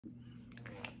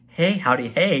Hey, howdy,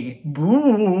 hey,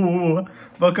 boo!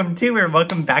 Welcome to or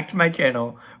welcome back to my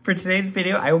channel. For today's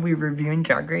video, I will be reviewing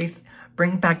Drag Race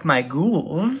Bring Back My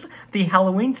Ghouls, the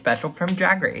Halloween special from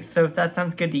Drag Race. So if that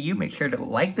sounds good to you, make sure to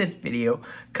like this video,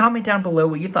 comment down below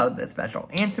what you thought of this special,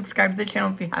 and subscribe to the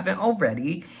channel if you haven't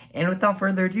already. And without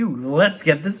further ado, let's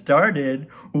get this started.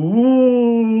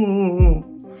 Ooh!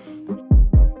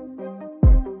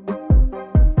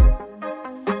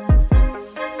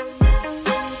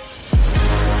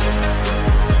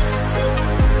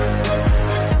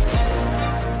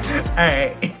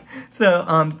 Alright,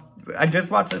 so, I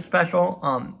just watched the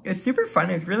special. It's super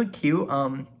fun, it's really cute.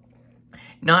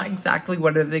 Not exactly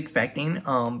what I was expecting,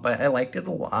 but I liked it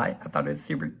a lot. I thought it was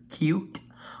super cute.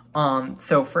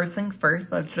 So first things first,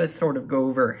 let's just sort of go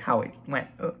over how it went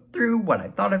through, what I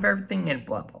thought of everything, and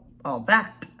blah, blah, all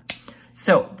that.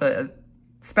 So, the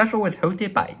special was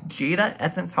hosted by Jada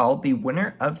Essence Hall, the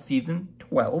winner of season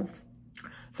 12.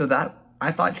 So that,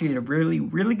 I thought she did a really,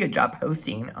 really good job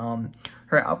hosting.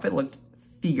 Her outfit looked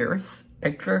fierce.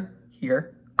 Picture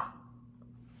here.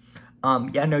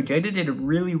 Yeah, no, Jada did a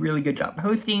really, really good job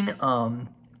hosting.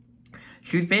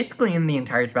 She was basically in the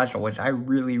entire special, which I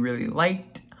really, really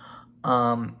liked.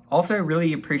 Also, I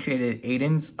really appreciated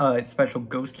Aiden's special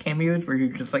ghost cameos where he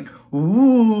was just like,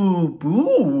 ooh,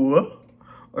 boo,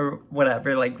 or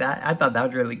whatever like that. I thought that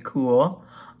was really cool.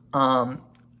 I'll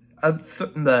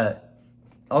sort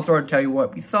of tell you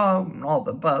what we saw and all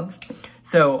the above.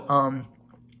 So,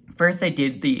 first I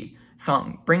did the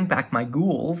song Bring Back My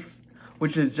Ghouls,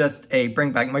 which is just a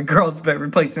Bring Back My Girls, but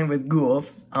replacing it with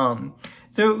ghouls.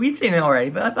 So we've seen it already,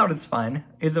 but I thought it was fun.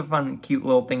 It was a fun, cute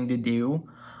little thing to do.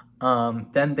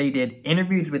 Then they did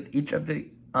interviews with each of the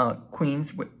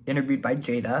queens, interviewed by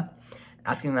Jada,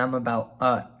 asking them about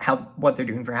what they're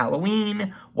doing for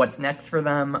Halloween, what's next for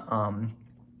them,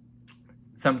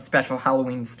 some special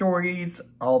Halloween stories,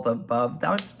 all the above.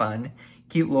 That was fun.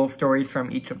 Cute little stories from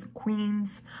each of the queens.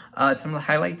 Some of the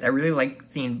highlights, I really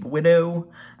liked seeing Widow.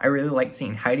 I really liked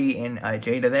seeing Heidi and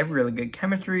Jada. They have really good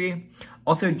chemistry.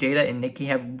 Also, Jada and Nikki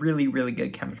have really, really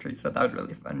good chemistry, so that was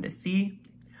really fun to see.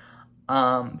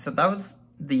 So that was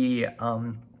the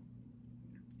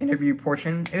interview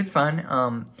portion. It was fun.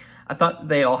 I thought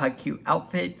they all had cute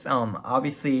outfits.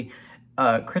 Obviously,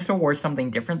 Crystal wore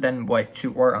something different than what she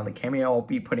wore on the cameo. I'll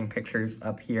be putting pictures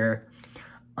up here.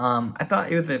 I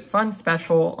thought it was a fun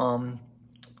special.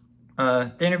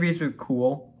 The interviews were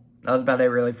cool. That was about it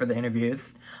really for the interviews.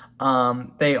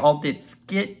 They all did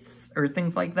skits or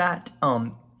things like that.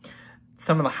 Some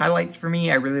of the highlights for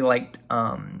me, I really liked,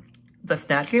 the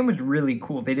Snatch Game was really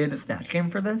cool. They did a Snatch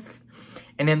Game for this.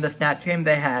 And in the Snatch Game,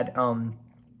 they had,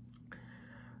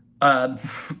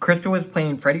 Crystal was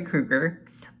playing Freddy Krueger.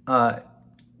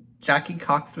 Jackie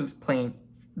Cox was playing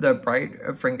the Bride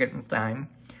of Frankenstein.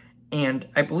 And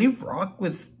I believe Rock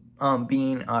was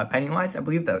being Pennywise. I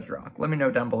believe that was Rock. Let me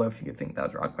know down below if you think that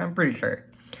was Rock, but I'm pretty sure.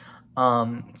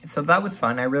 So that was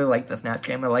fun. I really liked the Snatch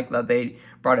Game. I like that they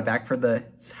brought it back for the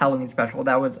Halloween special.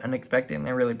 That was unexpected, and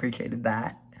I really appreciated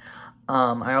that.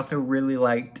 I also really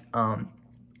liked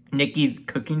Nikki's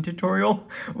cooking tutorial,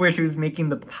 where she was making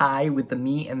the pie with the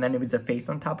meat, and then it was a face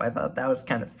on top. I thought that was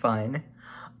kind of fun.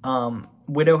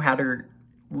 Widow had her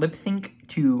lip sync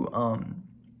to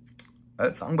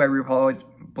a song by RuPaul. Is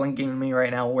blinking me right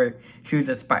now, where she was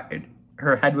a spider.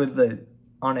 Her head was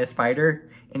on a spider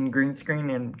in green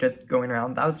screen and just going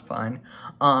around. That was fun.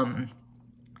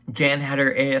 Jan had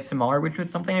her ASMR, which was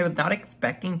something I was not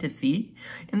expecting to see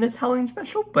in this Halloween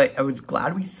special, but I was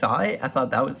glad we saw it. I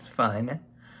thought that was fun.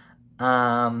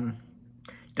 Dahlia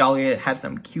had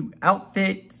some cute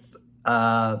outfits.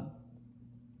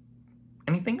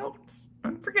 Anything else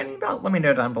I'm forgetting about? Let me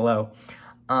know down below.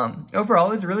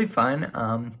 Overall, it was really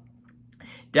fun.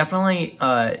 Definitely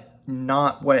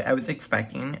not what I was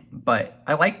expecting, but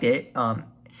I liked it.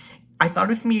 I thought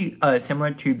it was going to be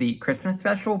similar to the Christmas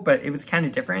special, but it was kind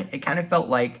of different. It kind of felt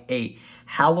like a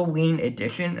Halloween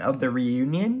edition of the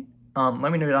reunion.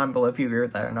 Let me know down below if you agree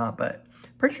with that or not, but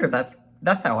pretty sure that's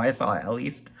how I saw it, at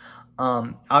least.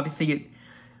 Obviously,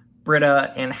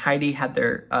 Britta and Heidi had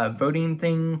their voting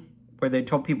thing, where they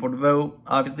told people to vote.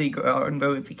 Obviously, go out and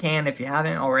vote if you can. If you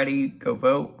haven't already, go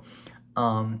vote.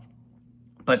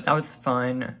 But that was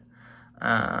fun.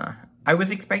 I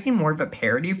was expecting more of a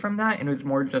parody from that, and it was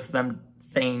more just them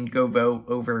saying go vote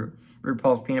over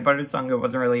RuPaul's Peanut Butter song. It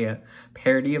wasn't really a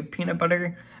parody of Peanut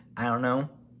Butter. I don't know.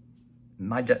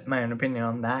 My own opinion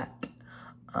on that.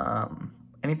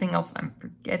 Anything else I'm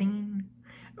forgetting?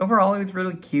 Overall, it was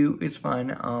really cute. It was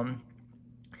fun.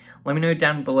 Let me know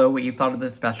down below what you thought of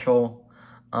this special.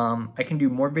 I can do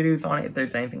more videos on it if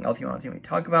there's anything else you want to see me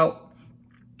talk about.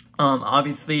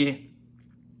 Obviously,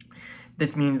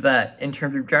 This means that in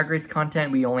terms of Drag Race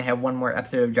content, we only have one more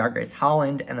episode of Drag Race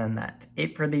Holland, and then that's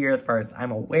it for the year as far as I'm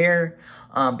aware.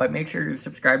 But make sure to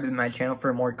subscribe to my channel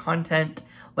for more content.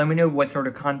 Let me know what sort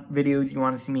of videos you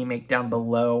want to see me make down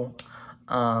below.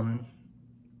 Anything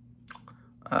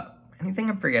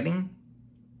I'm forgetting?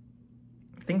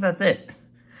 I think that's it.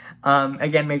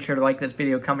 Again, make sure to like this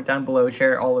video, comment down below,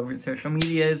 share it all over social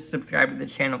medias, subscribe to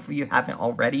this channel if you haven't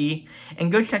already,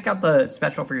 and go check out the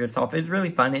special for yourself. It's really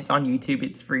fun. It's on YouTube.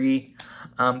 It's free.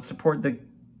 Support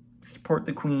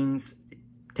the queens,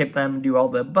 tip them, do all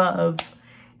the above,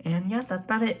 and yeah, that's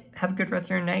about it. Have a good rest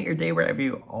of your night or day wherever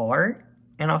you are,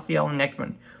 and I'll see y'all in the next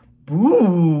one.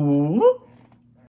 Boo!